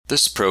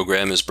This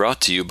program is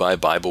brought to you by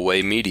Bible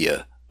Way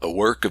Media, a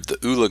work of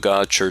the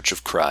Ulaga Church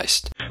of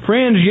Christ.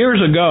 Friends, years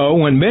ago,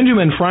 when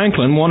Benjamin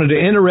Franklin wanted to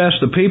interest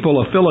the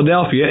people of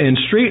Philadelphia in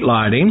street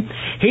lighting,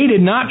 he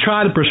did not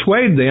try to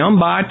persuade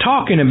them by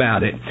talking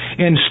about it.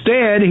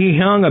 Instead,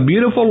 he hung a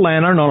beautiful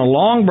lantern on a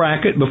long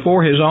bracket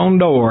before his own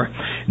door.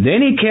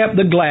 Then he kept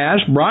the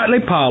glass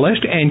brightly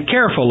polished and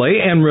carefully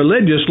and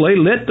religiously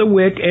lit the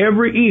wick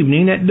every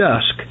evening at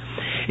dusk.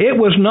 It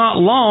was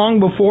not long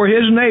before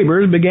his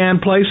neighbors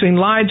began placing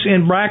lights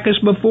in brackets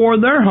before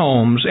their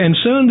homes, and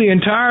soon the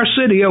entire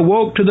city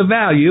awoke to the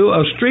value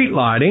of street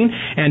lighting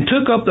and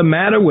took up the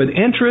matter with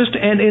interest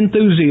and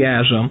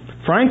enthusiasm.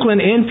 Franklin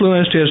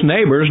influenced his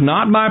neighbors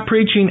not by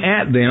preaching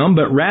at them,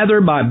 but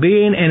rather by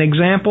being an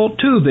example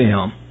to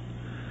them.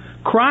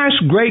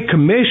 Christ's Great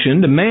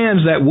Commission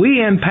demands that we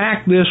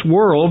impact this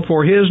world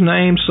for His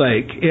name's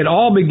sake. It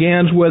all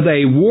begins with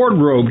a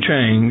wardrobe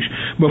change.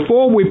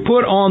 Before we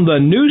put on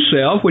the new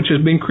self, which has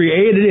been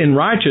created in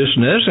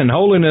righteousness and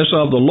holiness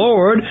of the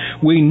Lord,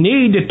 we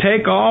need to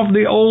take off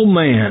the old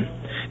man.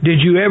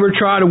 Did you ever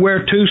try to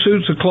wear two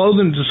suits of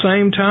clothing at the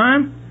same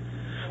time?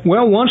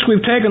 Well, once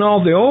we've taken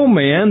off the old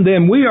man,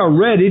 then we are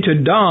ready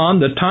to don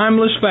the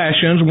timeless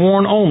fashions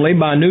worn only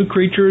by new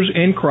creatures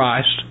in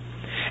Christ.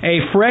 A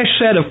fresh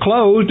set of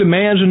clothes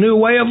demands a new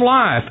way of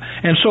life.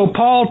 And so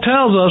Paul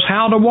tells us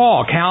how to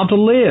walk, how to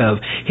live.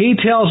 He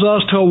tells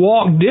us to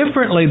walk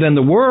differently than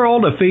the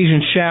world,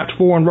 Ephesians chapter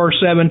 4 and verse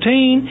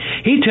 17.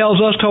 He tells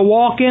us to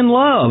walk in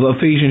love,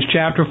 Ephesians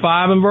chapter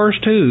 5 and verse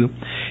 2.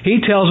 He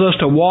tells us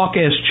to walk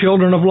as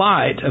children of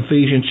light,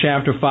 Ephesians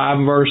chapter 5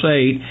 and verse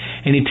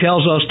 8. And he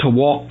tells us to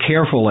walk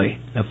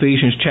carefully,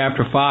 Ephesians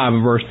chapter 5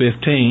 and verse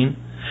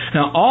 15.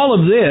 Now all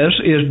of this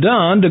is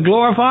done to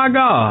glorify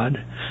God.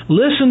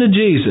 Listen to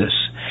Jesus.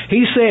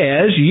 He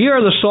says, "Ye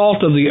are the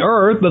salt of the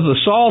earth, but the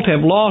salt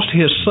have lost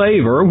his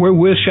savor,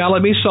 wherewith shall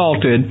it be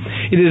salted?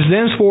 It is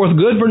thenceforth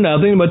good for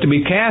nothing, but to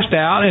be cast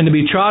out and to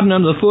be trodden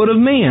under the foot of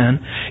men.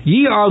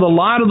 Ye are the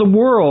light of the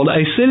world.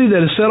 A city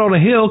that is set on a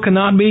hill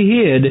cannot be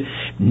hid.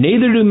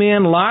 Neither do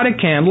men light a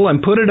candle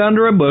and put it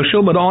under a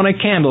bushel, but on a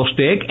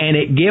candlestick, and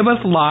it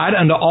giveth light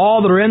unto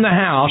all that are in the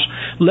house.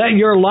 Let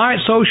your light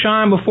so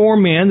shine before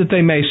men that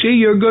they may see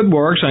your good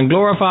works and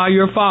glorify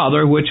your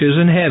Father which is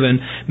in heaven."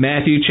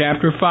 Matthew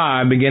chapter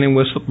 5, beginning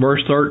with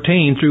verse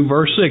 13 through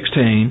verse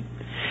 16.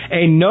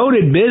 A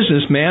noted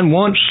businessman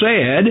once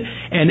said,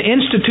 "An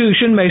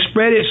institution may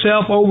spread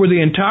itself over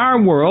the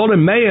entire world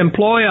and may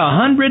employ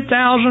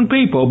 100,000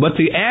 people, but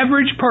the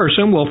average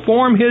person will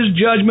form his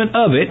judgment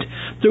of it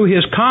through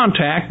his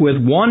contact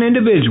with one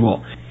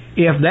individual.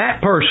 If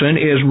that person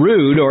is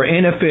rude or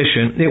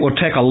inefficient, it will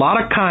take a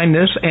lot of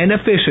kindness and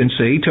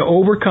efficiency to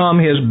overcome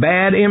his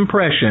bad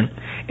impression.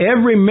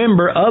 Every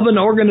member of an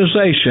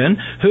organization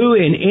who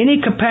in any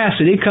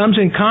capacity comes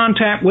in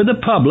contact with the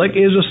public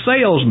is a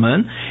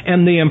salesman,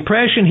 and the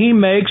impression he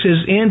makes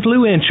is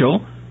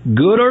influential,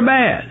 good or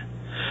bad.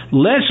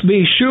 Let's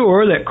be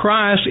sure that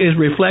Christ is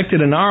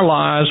reflected in our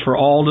lives for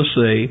all to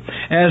see.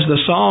 As the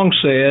song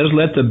says,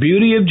 "Let the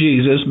beauty of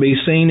Jesus be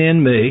seen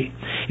in me."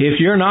 If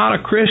you're not a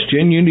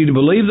Christian, you need to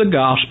believe the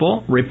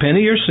gospel, repent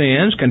of your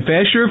sins,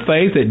 confess your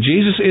faith that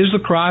Jesus is the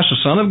Christ, the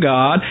Son of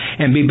God,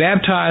 and be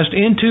baptized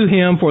into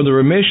Him for the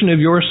remission of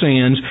your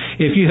sins.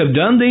 If you have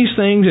done these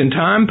things in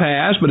time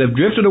past, but have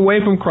drifted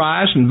away from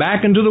Christ and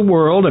back into the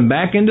world and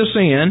back into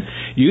sin,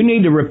 you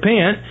need to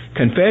repent,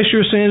 confess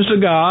your sins to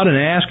God, and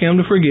ask Him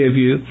to forgive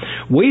you.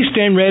 We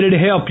stand ready to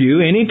help you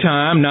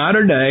anytime, night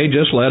or day.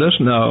 Just let us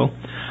know.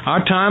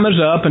 Our time is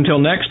up. Until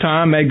next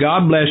time, may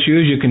God bless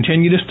you as you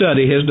continue to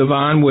study His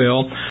divine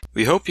will.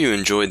 We hope you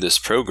enjoyed this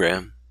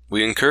program.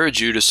 We encourage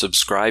you to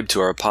subscribe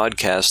to our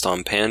podcast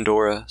on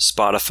Pandora,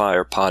 Spotify,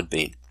 or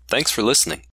Podbean. Thanks for listening.